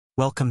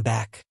Welcome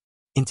back.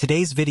 In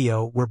today's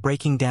video, we're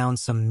breaking down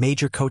some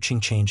major coaching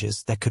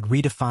changes that could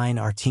redefine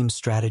our team's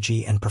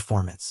strategy and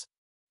performance.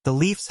 The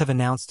Leafs have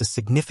announced a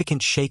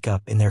significant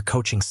shakeup in their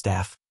coaching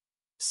staff,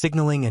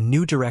 signaling a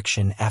new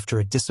direction after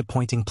a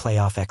disappointing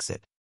playoff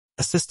exit.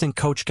 Assistant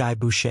coach Guy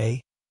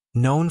Boucher,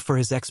 known for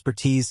his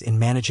expertise in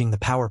managing the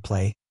power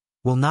play,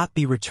 will not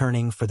be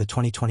returning for the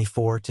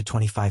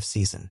 2024-25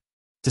 season.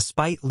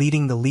 Despite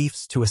leading the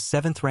Leafs to a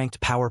 7th-ranked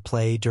power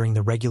play during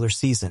the regular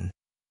season,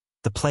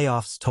 the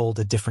playoffs told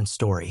a different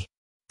story.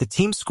 The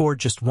team scored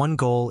just 1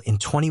 goal in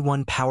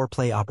 21 power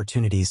play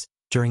opportunities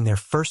during their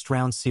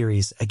first-round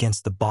series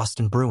against the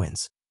Boston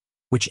Bruins,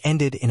 which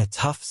ended in a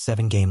tough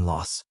 7-game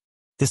loss.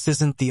 This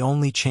isn't the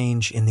only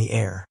change in the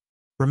air.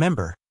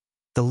 Remember,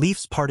 the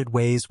Leafs parted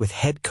ways with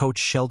head coach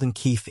Sheldon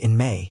Keefe in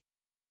May,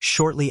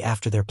 shortly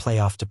after their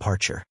playoff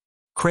departure.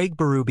 Craig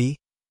Berube,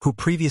 who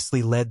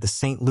previously led the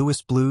St.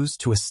 Louis Blues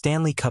to a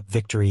Stanley Cup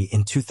victory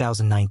in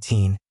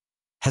 2019,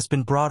 has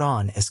been brought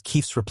on as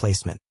Keefe's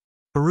replacement.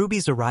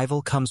 Berube's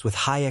arrival comes with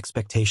high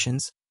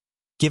expectations,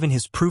 given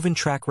his proven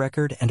track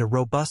record and a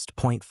robust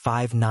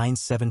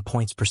 .597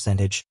 points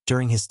percentage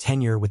during his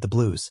tenure with the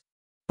Blues.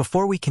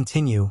 Before we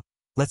continue,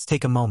 let's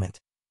take a moment.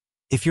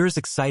 If you're as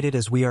excited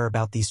as we are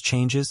about these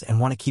changes and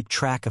want to keep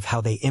track of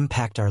how they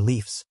impact our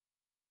Leafs,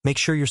 make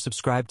sure you're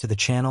subscribed to the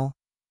channel,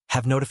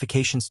 have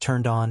notifications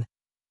turned on,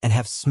 and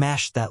have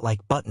smashed that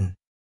like button.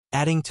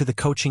 Adding to the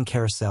coaching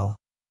carousel,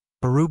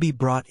 Berube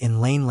brought in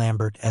Lane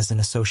Lambert as an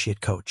associate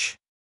coach.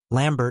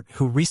 Lambert,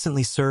 who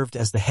recently served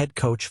as the head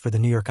coach for the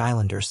New York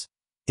Islanders,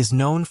 is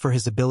known for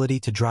his ability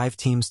to drive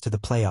teams to the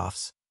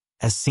playoffs,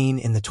 as seen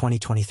in the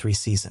 2023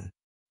 season.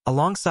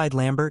 Alongside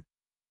Lambert,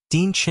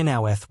 Dean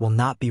Chinoweth will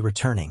not be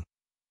returning,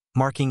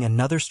 marking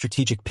another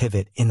strategic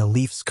pivot in the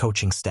Leafs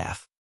coaching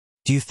staff.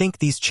 Do you think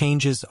these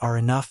changes are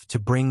enough to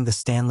bring the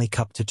Stanley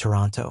Cup to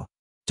Toronto?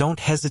 Don't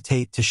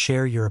hesitate to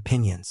share your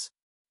opinions.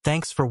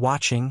 Thanks for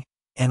watching,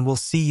 and we'll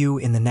see you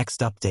in the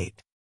next update.